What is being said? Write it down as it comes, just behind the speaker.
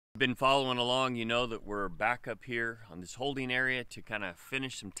Been following along, you know that we're back up here on this holding area to kind of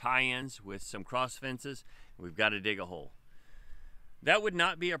finish some tie-ins with some cross fences. We've got to dig a hole. That would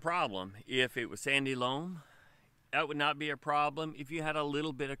not be a problem if it was sandy loam. That would not be a problem if you had a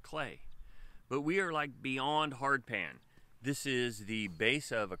little bit of clay. But we are like beyond hard pan. This is the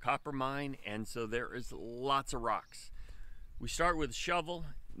base of a copper mine, and so there is lots of rocks. We start with a shovel,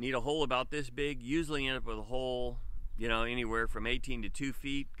 need a hole about this big, usually end up with a hole, you know, anywhere from 18 to 2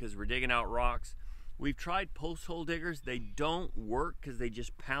 feet because we're digging out rocks. We've tried post hole diggers. They don't work because they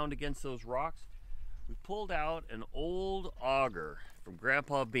just pound against those rocks. We pulled out an old auger from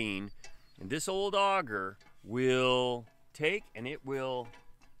Grandpa Bean, and this old auger will take and it will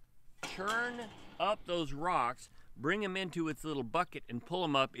churn up those rocks, bring them into its little bucket and pull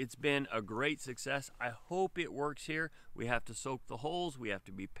them up. It's been a great success. I hope it works here. We have to soak the holes. We have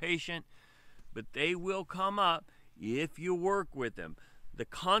to be patient, but they will come up if you work with them. The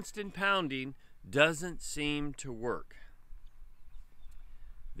constant pounding doesn't seem to work.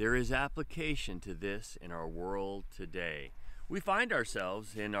 There is application to this in our world today. We find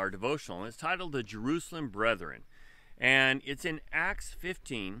ourselves in our devotional, and it's titled The Jerusalem Brethren, and it's in Acts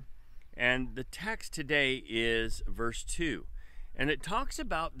 15, and the text today is verse 2, and it talks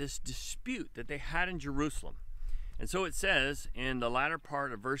about this dispute that they had in Jerusalem. And so it says in the latter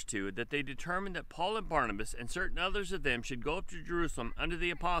part of verse 2 that they determined that Paul and Barnabas and certain others of them should go up to Jerusalem unto the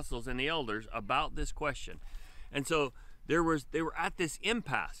apostles and the elders about this question. And so they were at this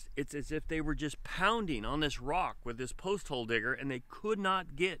impasse. It's as if they were just pounding on this rock with this post hole digger, and they could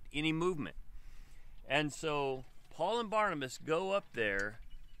not get any movement. And so Paul and Barnabas go up there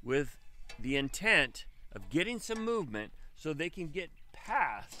with the intent of getting some movement so they can get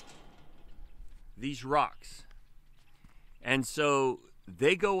past these rocks. And so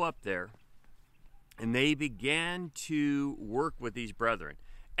they go up there and they began to work with these brethren,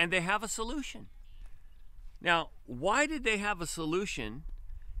 and they have a solution. Now, why did they have a solution,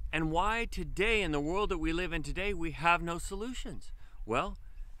 and why today in the world that we live in today we have no solutions? Well,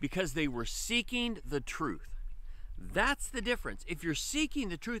 because they were seeking the truth. That's the difference. If you're seeking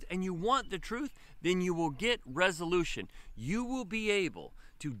the truth and you want the truth, then you will get resolution. You will be able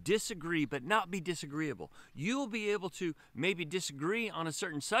to disagree but not be disagreeable. You will be able to maybe disagree on a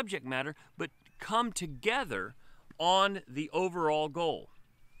certain subject matter but come together on the overall goal.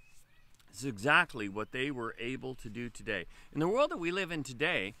 This is exactly what they were able to do today. In the world that we live in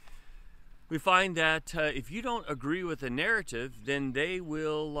today, we find that if you don't agree with a narrative, then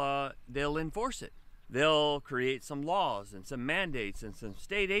they'll enforce it. They'll create some laws and some mandates and some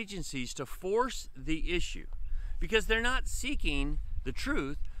state agencies to force the issue, because they're not seeking the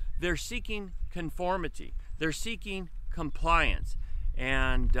truth, they're seeking conformity, they're seeking compliance,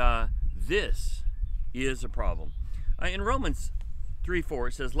 and this is a problem. In Romans 3:4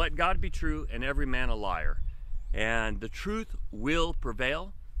 it says, "Let God be true and every man a liar," and the truth will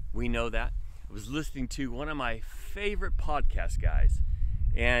prevail. We know that. I was listening to one of my favorite podcast guys,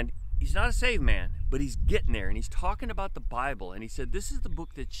 and he's not a saved man, but he's getting there, and he's talking about the Bible, and he said this is the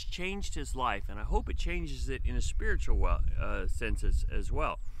book that's changed his life, and I hope it changes it in a spiritual sense as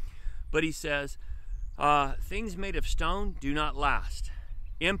well. But he says, things made of stone do not last.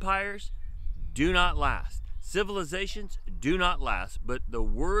 Empires do not last. Civilizations do not last, but the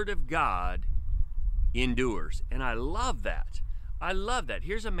Word of God endures. And I love that. I love that.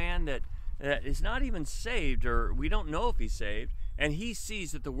 Here's a man that is not even saved, or we don't know if he's saved, and he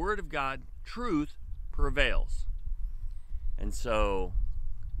sees that the Word of God, truth, prevails. And so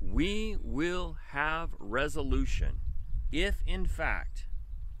we will have resolution if, in fact,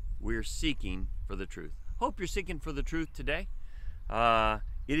 we're seeking for the truth. Hope you're seeking for the truth today.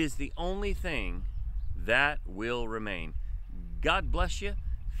 It is the only thing that will remain. God bless you.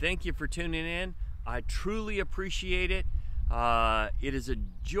 Thank you for tuning in. I truly appreciate it. It is a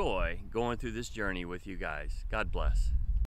joy going through this journey with you guys. God bless.